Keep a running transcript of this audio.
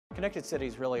Connected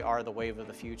cities really are the wave of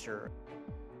the future.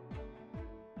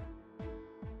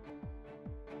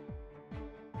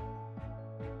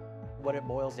 What it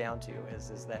boils down to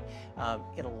is that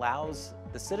it allows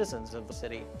the citizens of the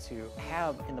city to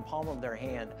have in the palm of their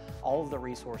hand all of the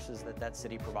resources that that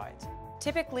city provides.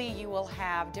 Typically, you will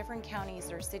have different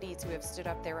counties or cities who have stood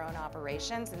up their own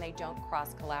operations and they don't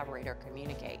cross-collaborate or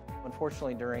communicate.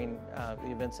 Unfortunately, during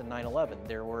the events of 9/11,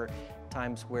 there were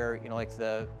times where, like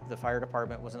the fire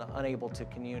department was unable to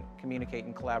communicate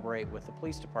and collaborate with the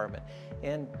police department,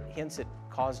 and hence it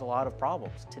caused a lot of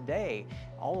problems. Today,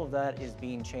 all of that is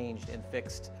being changed and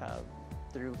fixed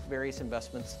through various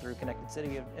investments through Connected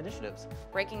City initiatives.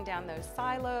 Breaking down those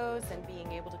silos and being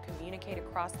able to communicate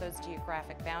across those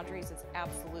geographic boundaries is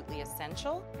absolutely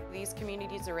essential. These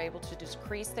communities are able to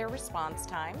decrease their response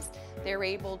times. They're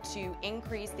able to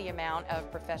increase the amount of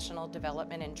professional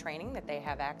development and training that they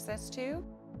have access to.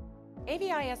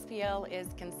 AVI SPL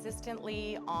is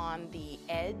consistently on the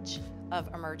edge of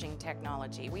emerging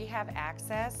technology. We have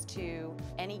access to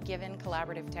any given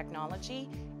collaborative technology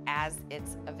as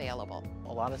it's available.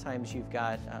 A lot of times you've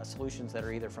got solutions that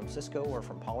are either from Cisco or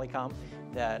from Polycom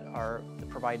that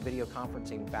provide video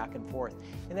conferencing back and forth,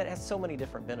 and that has so many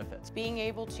different benefits. Being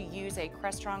able to use a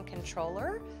Crestron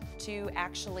controller to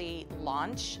actually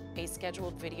launch a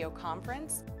scheduled video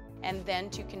conference and then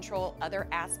to control other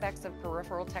aspects of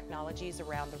peripheral technologies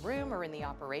around the room or in the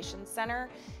operations center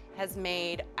has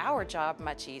made our job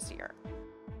much easier.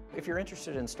 If you're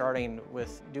interested in starting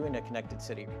with doing a connected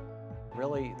city,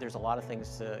 really there's a lot of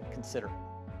things to consider.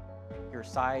 Your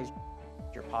size,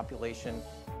 your population,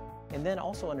 and then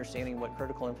also understanding what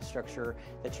critical infrastructure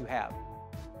that you have.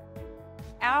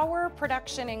 Our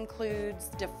production includes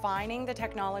defining the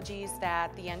technologies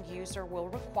that the end user will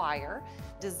require,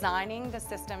 designing the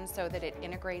system so that it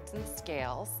integrates and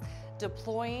scales,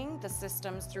 deploying the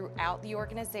systems throughout the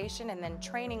organization, and then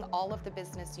training all of the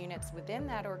business units within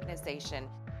that organization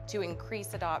to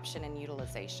increase adoption and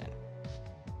utilization.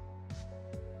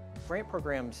 Grant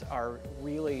programs are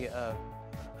really a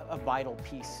vital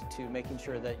piece to making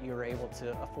sure that you're able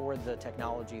to afford the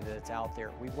technology that's out there.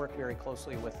 We work very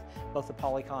closely with both the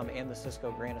Polycom and the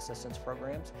Cisco grant assistance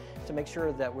programs to make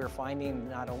sure that we're finding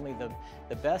not only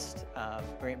the best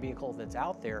grant vehicle that's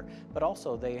out there, but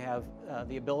also they have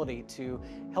the ability to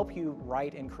help you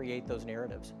write and create those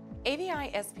narratives.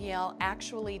 AVI SPL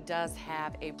actually does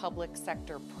have a public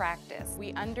sector practice.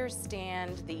 We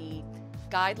understand the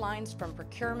guidelines from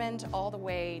procurement all the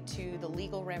way to the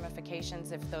legal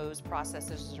ramifications if those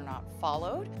processes are not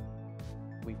followed.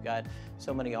 We've got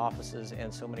so many offices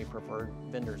and so many preferred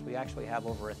vendors. We actually have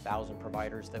over 1,000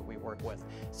 providers that we work with.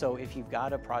 So if you've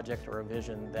got a project or a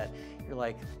vision that you're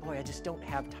like, boy, I just don't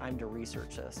have time to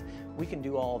research this, we can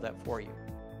do all of that for you.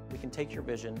 We can take your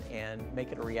vision and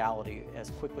make it a reality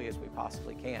as quickly as we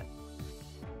possibly can.